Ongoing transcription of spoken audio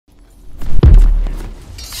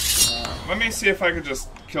let me see if I could just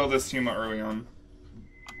kill this Teemo early on.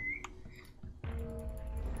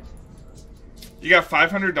 You got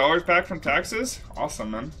 $500 back from taxes?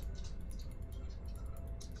 Awesome, man.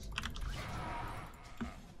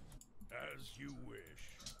 As you wish.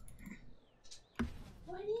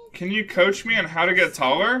 Can you coach me on how to get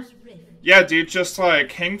taller? Yeah, dude, just like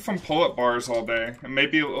hang from pull-up bars all day, and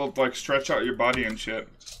maybe it'll like stretch out your body and shit.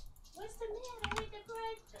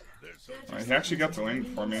 Right, he actually got the link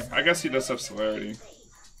for me. I guess he does have celerity.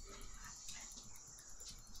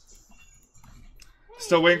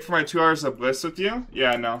 Still waiting for my 2 hours of bliss with you?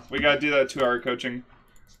 Yeah, no. We gotta do that 2-hour coaching.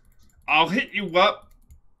 I'll hit you up.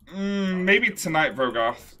 Maybe tonight,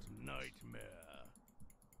 Vrogoth.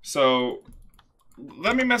 So,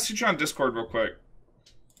 let me message you on Discord real quick.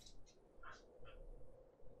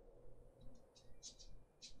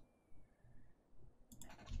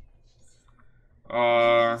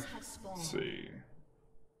 Let's see.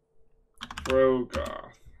 Vrogoth.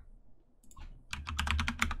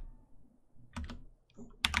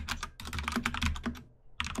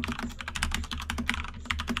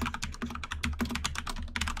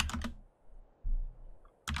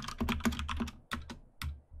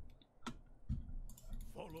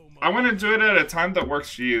 I want to do it at a time that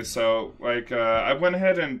works for you, so, like, I went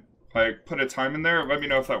ahead and, like, put a time in there. Let me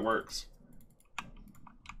know if that works.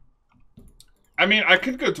 I mean, I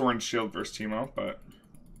could go Doran's Shield versus Teemo, but...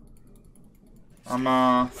 I'm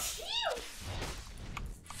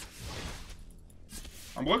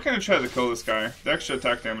looking to try to kill this guy. The extra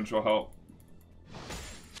attack damage will help.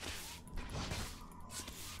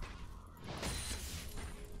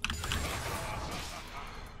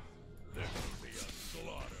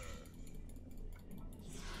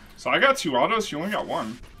 So I got 2 autos, you only got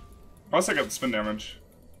 1. Plus I got the spin damage.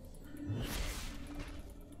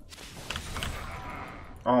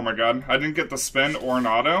 Oh my god, I didn't get the spin or an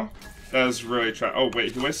auto? That is really oh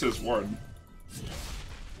wait, he wasted his ward.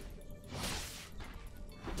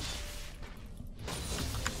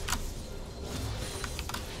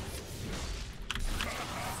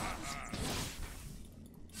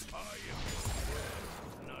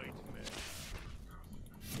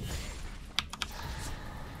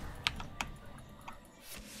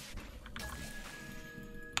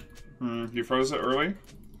 You froze it early?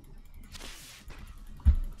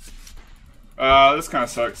 This kind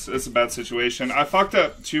of sucks. It's a bad situation. I fucked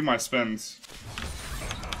up 2 of my spins.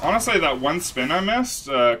 Honestly, that 1 spin I missed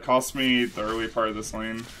cost me the early part of this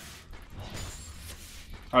lane.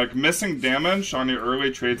 Like, missing damage on your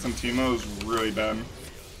early trades on Teemo is really bad.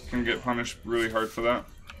 Can get punished really hard for that.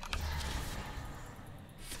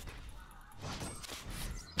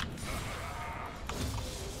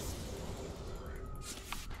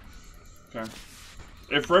 Okay.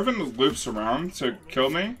 If Riven loops around to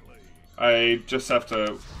kill me, I just have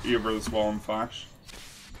to Eber this wall and flash.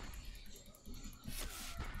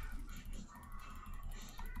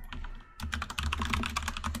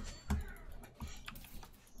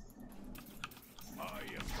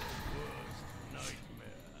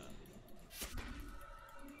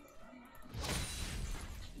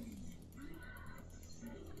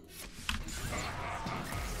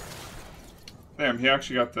 Damn, he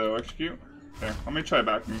actually got the electrocute. Okay, let me try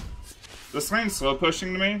backing. This lane's slow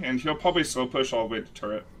pushing to me, and he'll probably slow push all the way to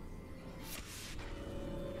turret.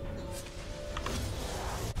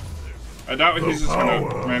 I doubt he's just gonna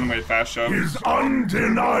randomly fast shove. Is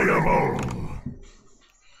undeniable.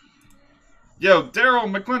 Yo, Daryl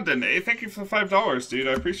McClendon, hey, thank you for the $5, dude.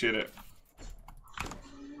 I appreciate it.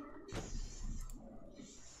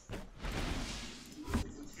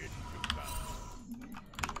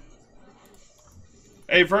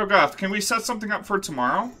 Hey, Vrogoth, can we set something up for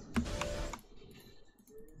tomorrow?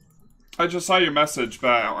 I just saw your message, but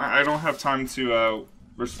I don't have time to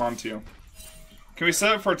respond to you. Can we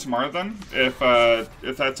set it for tomorrow then? If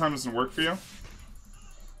that time doesn't work for you?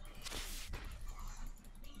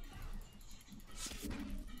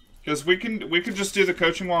 Because we could just do the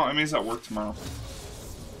coaching while Emmy's at work tomorrow.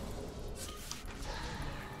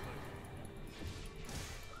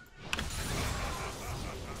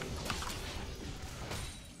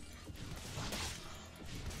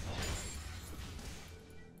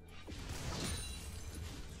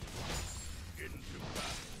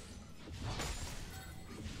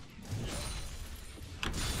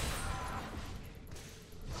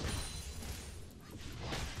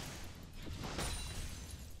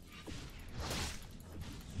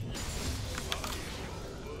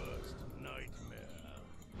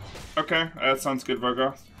 Okay, that sounds good,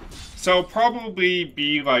 Vrogoth. So probably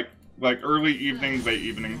be like early evening, late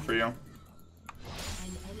evening for you.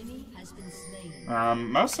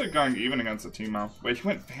 Mostly going even against the Teemo. Wait, he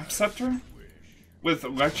went Vamp Scepter? With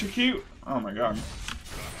Electrocute? Oh my god.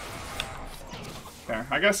 Okay,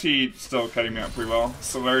 I guess he's still cutting me up pretty well.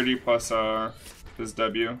 Celerity plus his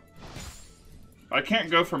W. I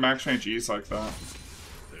can't go for max range E's like that.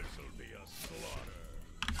 This'll be a slaughter.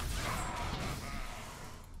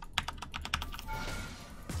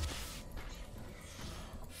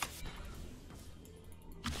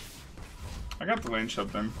 I got the lane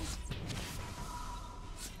shoved in.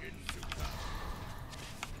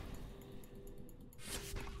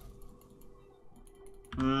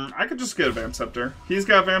 I could just get a Vamp Scepter. He's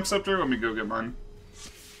got a Vamp Scepter, let me go get mine.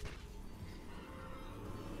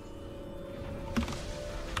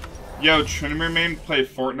 Yo, Tryndamere main, play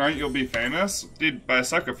Fortnite, you'll be famous? Dude, but I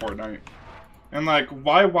suck at Fortnite. And like,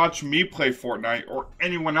 why watch me play Fortnite or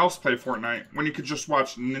anyone else play Fortnite when you could just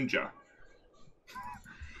watch Ninja?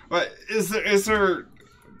 But is there,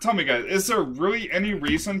 tell me guys, is there really any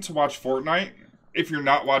reason to watch Fortnite if you're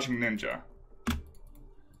not watching Ninja?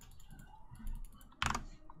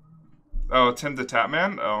 Oh, Tim the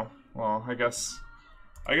Tatman? Oh, well, I guess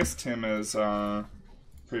Tim is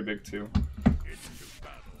pretty big too.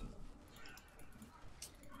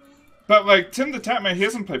 But like Tim the Tatman, he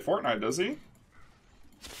doesn't play Fortnite, does he?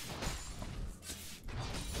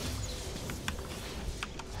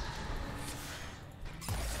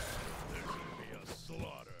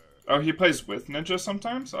 Oh, he plays with Ninja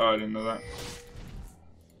sometimes? Oh, I didn't know that.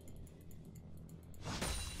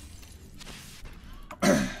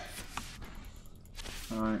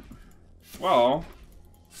 Alright. Well,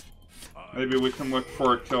 maybe we can look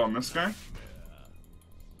for a kill on this guy.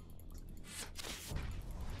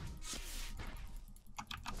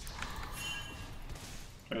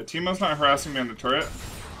 Okay, Teemo's not harassing me on the turret,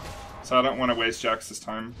 so I don't want to waste Jax's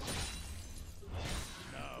time.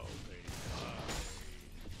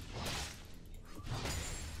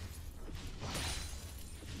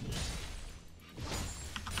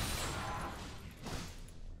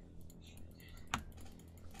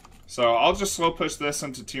 So I'll just slow push this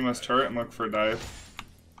into Teemo's turret and look for a dive.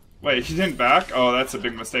 Wait, he didn't back? Oh, that's a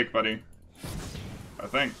big mistake, buddy. I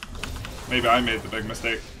think. Maybe I made the big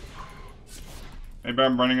mistake. Maybe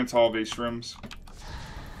I'm running into all these shrooms.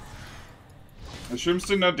 The shrooms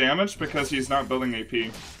did no damage because he's not building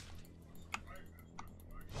AP.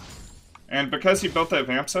 And because he built that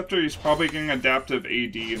Vamp Scepter, he's probably getting adaptive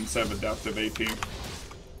AD instead of adaptive AP.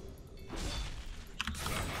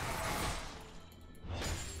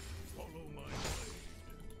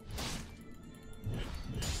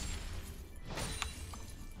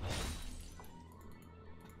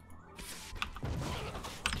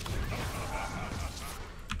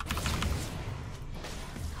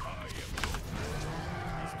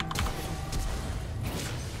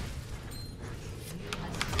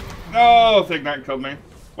 No, the Ignite killed me.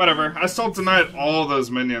 Whatever, I still denied all those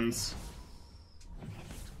minions.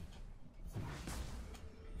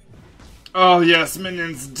 Oh yes,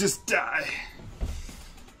 minions, just die.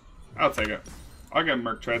 I'll take it. I'll get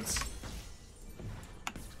Merc Treads.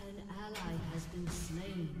 An ally has been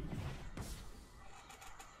slain.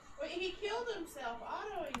 Wait, he killed himself,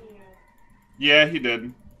 autoing you. Yeah, he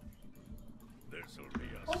did. This'll be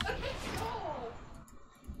a Oh, look at Joel.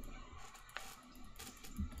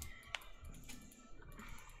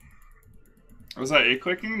 Was that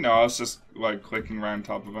A-clicking? No, I was just, like, clicking right on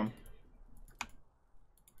top of him.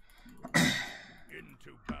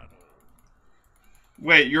 into battle.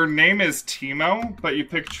 Wait, your name is Teemo, but you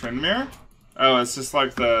picked Tryndamere? Oh, it's just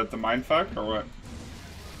like the mindfuck, or what?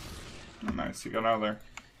 Oh, nice, you got out of there.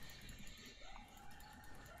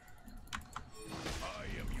 I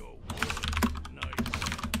am your worst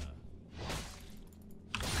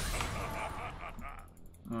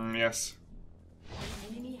nightmare. Yes. An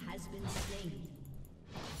enemy has been slain.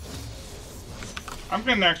 I'm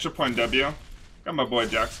getting an extra point W. Got my boy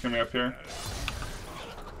Jax coming up here.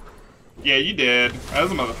 Yeah, you did. That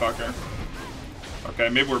was a motherfucker. Okay,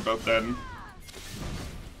 maybe we're both dead.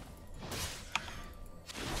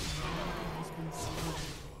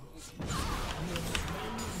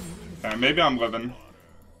 Okay, maybe I'm living.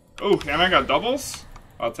 Ooh, and I got doubles?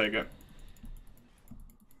 I'll take it.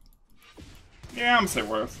 Yeah, I'm say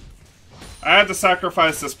worth. I had to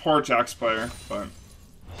sacrifice this poor Jax player, but...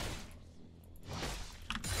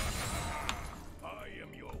 I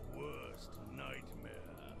am your worst nightmare.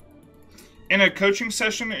 In a coaching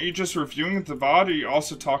session, are you just reviewing the VOD, or are you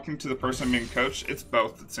also talking to the person being coached? It's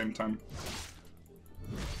both at the same time.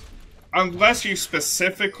 Unless you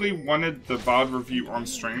specifically wanted the VOD review on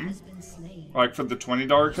stream, like for the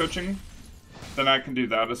 $20 coaching, then I can do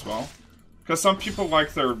that as well. Because some people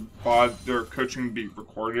like their coaching to be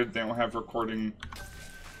recorded. They don't have recording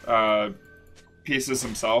pieces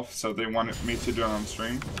themselves, so they wanted me to do it on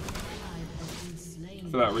stream.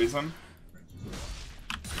 For that reason.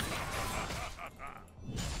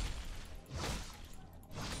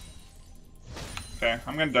 Okay,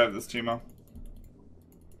 I'm gonna dive this Teemo.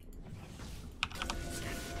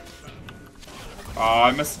 Oh,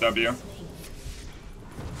 I missed W.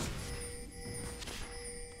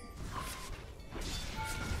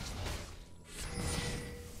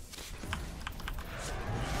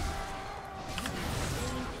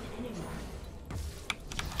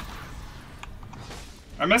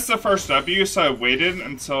 I missed the first W, so I waited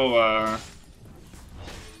until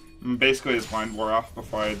basically his blind wore off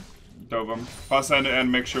before I dove him. Plus, I had to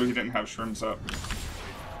make sure he didn't have shrooms up.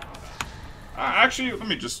 Actually, let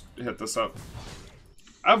me just hit this up.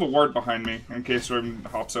 I have a ward behind me in case Riven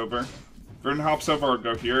hops over. If Riven hops over, I'll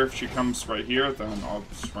go here. If she comes right here, then I'll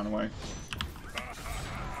just run away.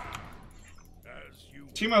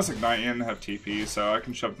 Teemo's igniting and have TP, so I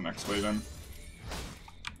can shove the next wave in.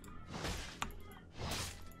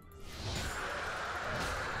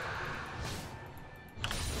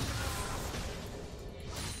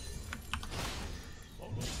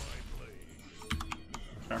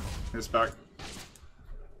 Okay, he's back.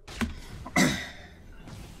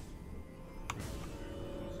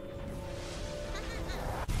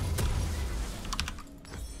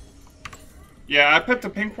 Yeah, I put the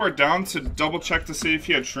pink ward down to double check to see if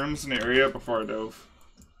he had shrooms in the area before I dove.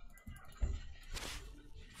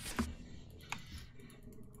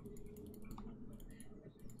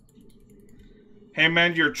 Hey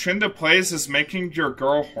man, your Trinda plays is making your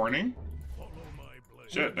girl horny?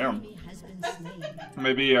 Shit, damn.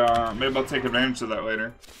 Maybe I'll take advantage of that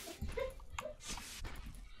later.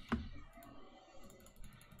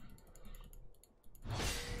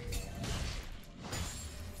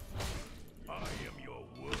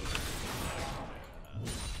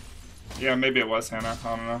 Yeah, maybe it was Hannah.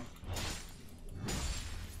 I don't know.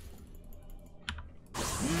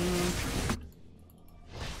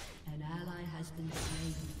 An ally has been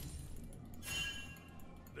slain.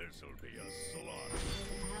 This'll be a slaughter.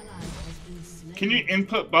 An ally has been slain. Can you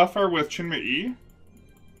input buffer with Tryndamere E?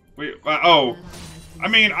 Wait, oh. I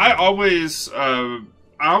mean, I always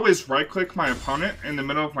right click my opponent in the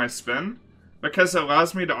middle of my spin because it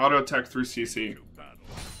allows me to auto attack through CC.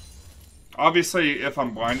 Obviously, if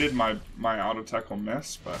I'm blinded, my auto attack will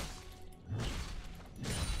miss, but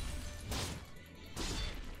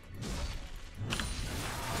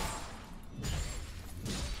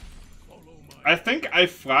I think I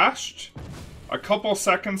flashed a couple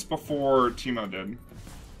seconds before Teemo did.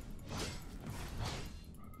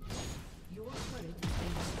 Your turret has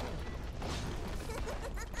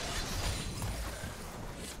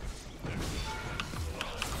been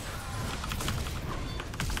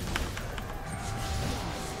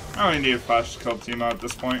I don't need a flash to kill Teemo at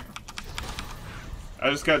this point.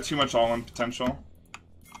 I just got too much all-in potential.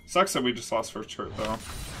 Sucks that we just lost first turret though.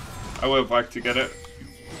 I would have liked to get it.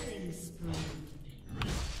 killing spree.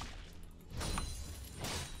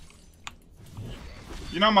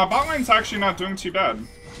 You know, my bot lane's actually not doing too bad.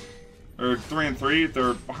 They're 3-3.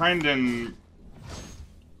 They're behind in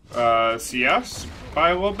CS by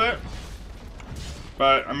a little bit.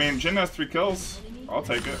 But, I mean, Jhin has 3 kills. I'll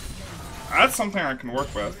take it. That's something I can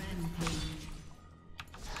work with.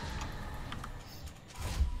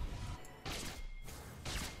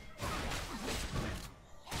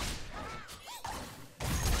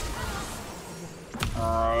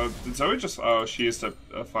 Did Zoe just... Oh, she used a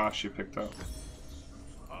flash she picked up.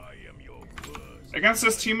 I am your worst. Against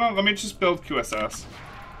this Teemo, let me just build QSS.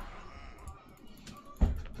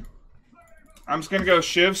 I'm just gonna go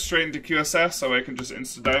Shiv straight into QSS so I can just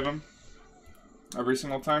insta-dive him every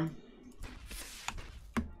single time.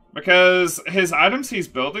 Because his items he's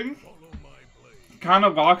building kind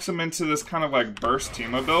of locks him into this kind of like burst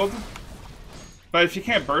Teemo build. But if you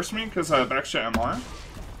can't burst me because I have extra MR,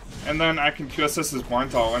 and then I can QSS his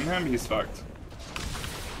blind to all in him, he's fucked.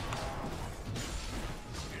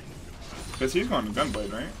 Because he's going to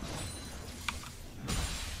Gunblade, right?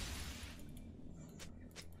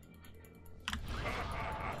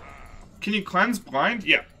 Can you cleanse blind?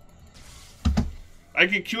 Yeah. I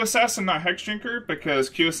get QSS and not Hex Drinker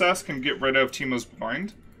because QSS can get rid of Teemo's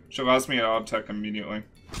blind, which allows me to auto tech immediately.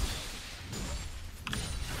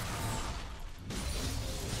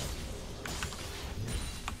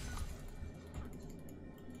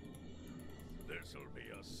 This'll be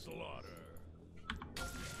a slaughter.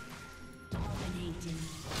 Dominating.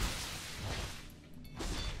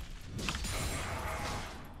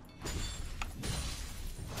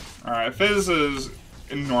 Alright, Fizz is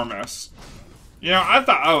enormous. You know, I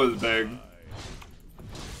thought I was big.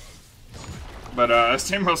 But,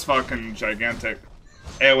 Teemo's fucking gigantic.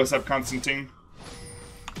 Hey, what's up, Constantine?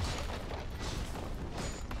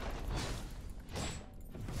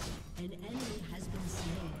 An enemy has been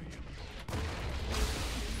slain.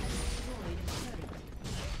 Has destroyed a turret.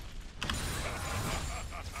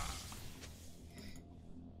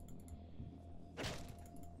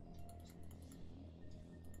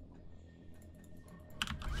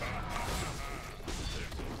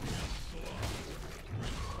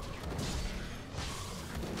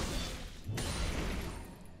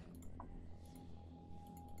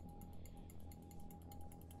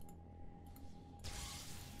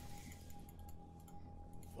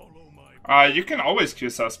 You can always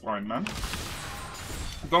QSS blind, man.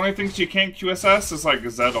 The only things you can't QSS is like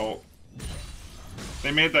Z ult.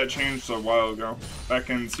 They made that change a while ago. Back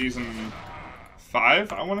in season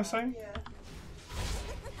 5, I want to say? Yeah.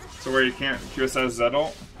 So where you can't QSS Z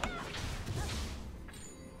ult.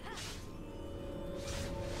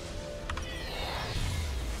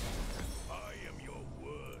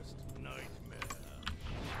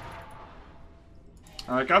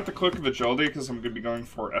 I got the Cloak of Agility because I'm going to be going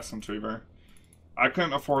for Essence Weaver. I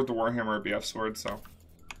couldn't afford the Warhammer or BF Sword, so.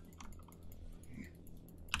 As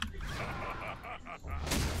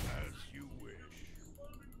you wish.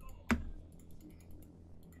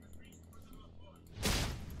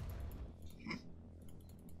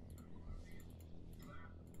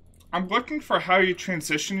 I'm looking for how you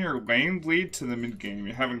transition your lane bleed to the mid game.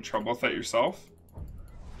 You having trouble with that yourself?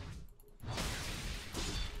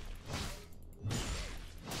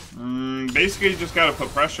 Basically, you just gotta put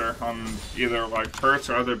pressure on either like turrets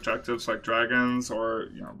or other objectives like dragons or,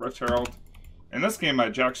 you know, Rift Herald. In this game, my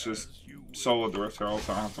Jax just soloed the Rift Herald,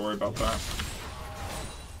 so I don't have to worry about that.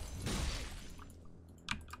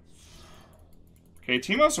 Okay,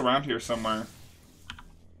 Teemo's around here somewhere.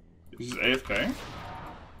 He's AFK.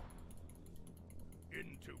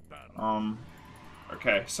 Into battle.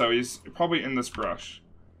 Okay, so he's probably in this brush.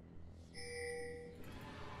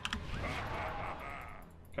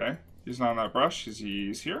 Okay, he's not in that brush.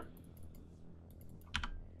 He's here.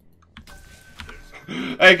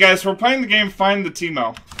 Hey guys, we're playing the game Find the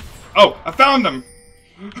Teemo. Oh, I found him!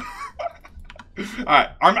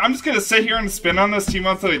 Alright, I'm just gonna sit here and spin on this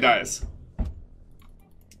Teemo until he dies.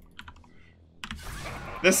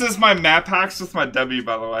 This is my map hacks with my W,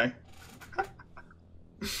 by the way.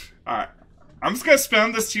 Alright, I'm just gonna spin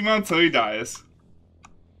on this Teemo until he dies.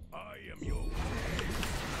 I am your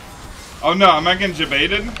Oh no, am I getting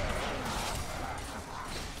jebaited?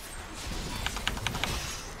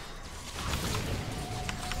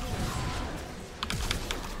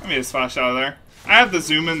 Let me just flash out of there. I have to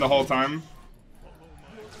zoom in the whole time.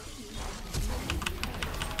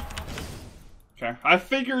 Okay, I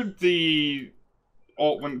figured the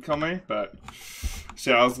ult wouldn't kill me, but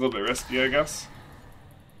yeah, that was a little bit risky, I guess.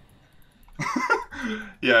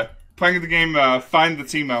 Yeah, playing the game Find the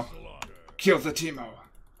Teemo. Kill the Teemo.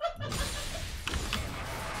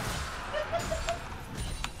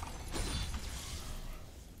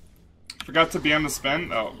 Forgot to be on the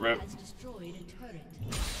spin. Oh, rip. Has destroyed a turret.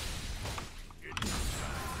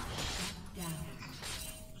 Down.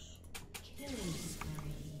 Killing spree.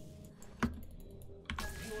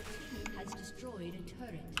 Your team has destroyed a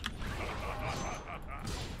turret.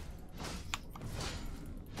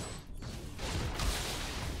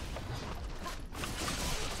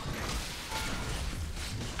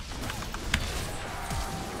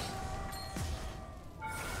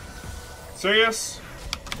 Serious?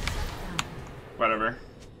 Whatever.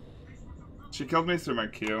 She killed me through my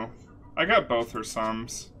Q. I got both her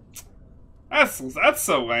sums. That's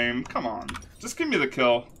so lame. Come on. Just give me the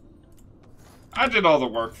kill. I did all the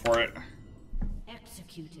work for it.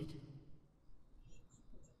 Executed.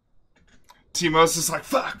 Teemo's just like,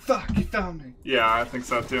 fuck, you found me. Yeah, I think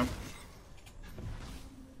so too.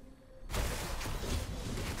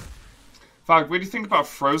 Fuck, what do you think about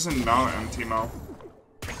Frozen Mountain, Teemo?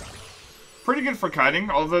 Pretty good for kiting,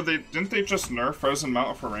 although didn't they just nerf Frozen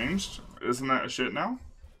Mountain for ranged? Isn't that a shit now?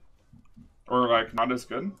 Or like not as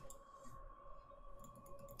good?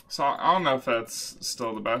 So I don't know if that's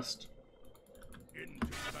still the best. into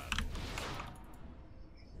battle.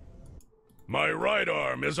 My right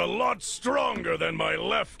arm is a lot stronger than my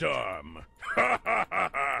left arm.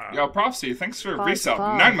 Yo, Propsy, thanks for Boss resub.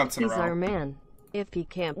 Bob, 9 months in a he's our row. man. If he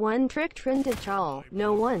can't one trick Tryndamere,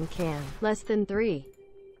 no one can. Less than 3.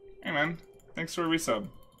 Hey man, thanks for resub.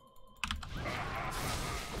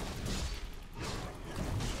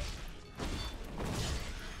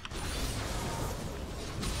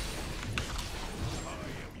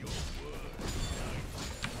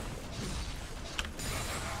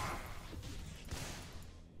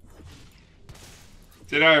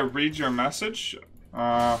 Did I read your message?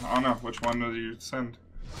 I don't know. Which one did you send?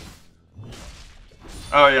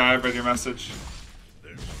 Oh yeah, I read your message.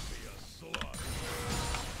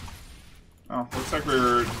 Oh, looks like we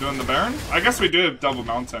were doing the Baron? I guess we do have double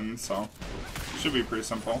mountain, so it should be pretty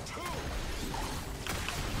simple.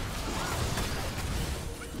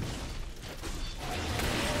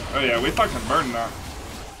 Oh yeah, we fucking burned that.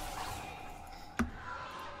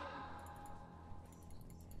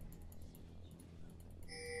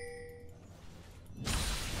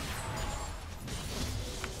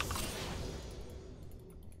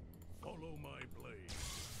 Follow my blade.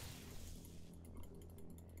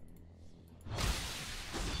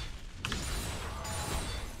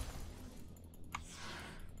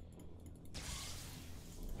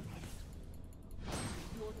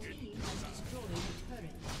 Your team has destroyed a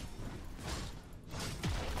turret.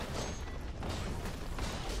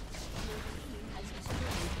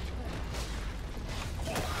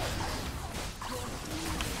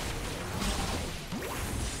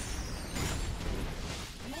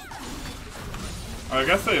 I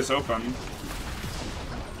guess they just open.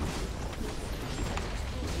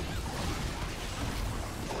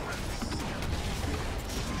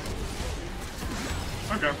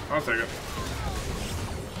 Okay, I'll take it.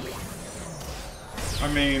 I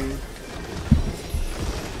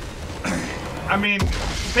mean,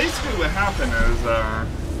 basically what happened is,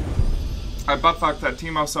 I butt-fucked that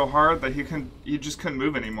Teemo so hard that he just couldn't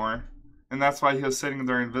move anymore. And that's why he was sitting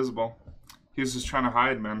there invisible. He was just trying to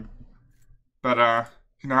hide, man. But,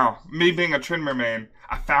 you know, me being a Tryndamere main,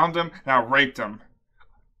 I found him and I raped him.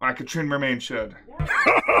 Like a Tryndamere main should.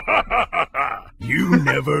 You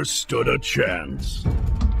never stood a chance.